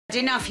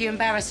Enough you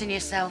embarrassing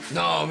yourself.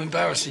 No, I'm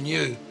embarrassing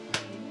you,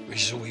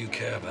 which is all you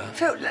care about.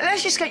 Phil,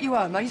 let's just get you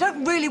home, man. You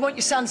don't really want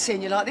your son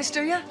seeing you like this,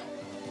 do you?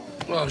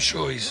 Well, I'm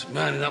sure he's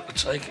man enough to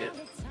take it.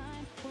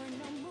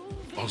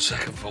 On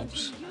second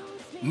thoughts,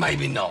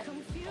 maybe not.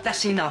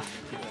 That's enough.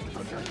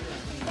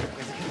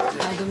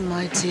 How the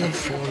mighty have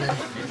fallen.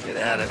 Get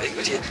out of it,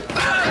 would you?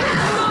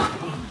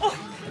 Oh,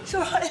 it's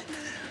all right.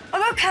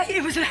 I'm OK.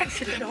 It was an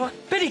accident, all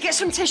right? Billy, get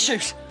some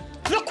tissues.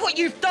 Look what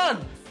you've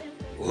done.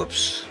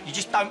 Whoops. You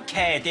just don't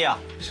care, do you?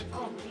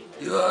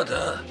 You heard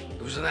her.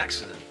 It was an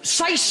accident.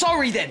 Say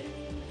sorry, then.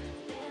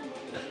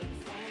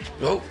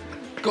 Well,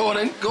 go on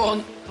then, go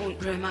on. I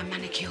won't ruin my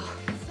manicure.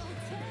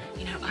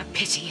 You know, I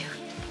pity you.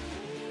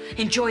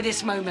 Enjoy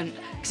this moment,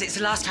 because it's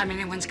the last time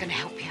anyone's going to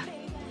help you.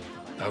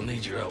 I'll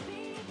need your help.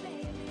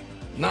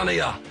 None of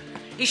ya.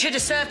 You should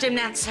have served him,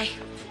 Nancy.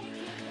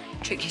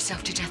 Trick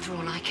yourself to death for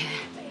all I care.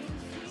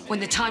 When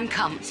the time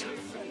comes,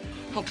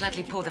 I'll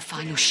gladly pour the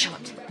final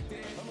shot.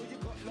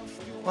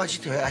 Why'd you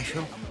do it, eh,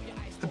 Phil?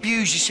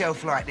 Abuse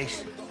yourself like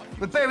this.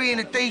 We're burying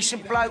a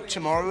decent bloke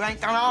tomorrow who ain't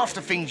done half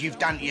the things you've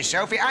done to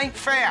yourself. It ain't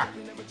fair.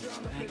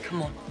 Hey,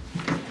 come on.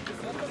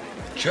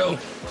 Joe,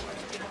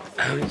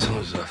 how many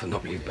times did I have to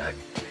knock you back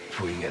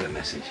before you get a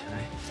message,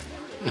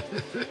 eh?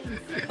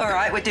 All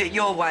right, we'll do it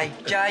your way,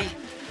 Jay.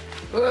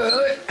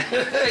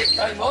 Hey,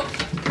 come on.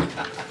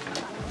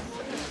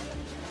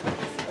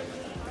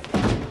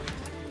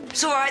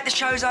 It's all right, the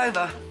show's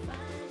over.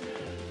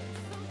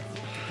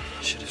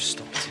 I should have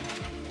stopped him.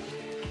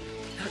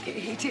 Look,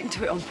 he didn't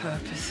do it on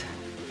purpose.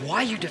 Why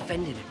are you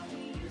defending him?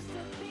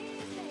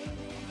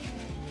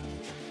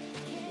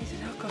 He's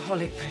an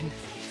alcoholic, Ben.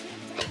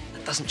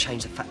 That doesn't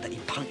change the fact that he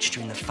punched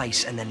you in the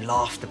face and then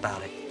laughed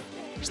about it.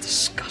 It's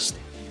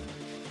disgusting.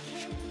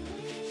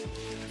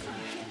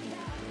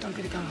 I'm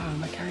going to go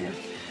home, OK?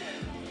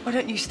 Why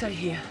don't you stay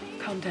here?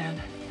 Calm down.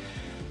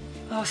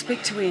 I'll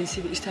speak to Ian,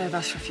 see that you stay with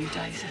us for a few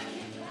days.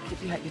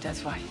 Keep you out your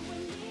dad's way.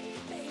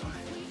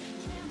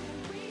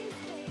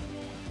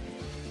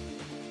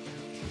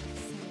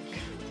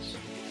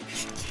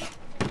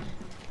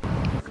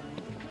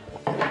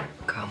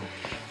 Come.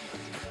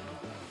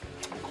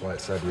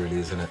 Quite sad, really,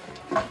 isn't it?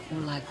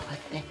 Like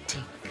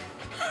pathetic.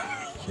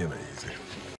 You're not easy.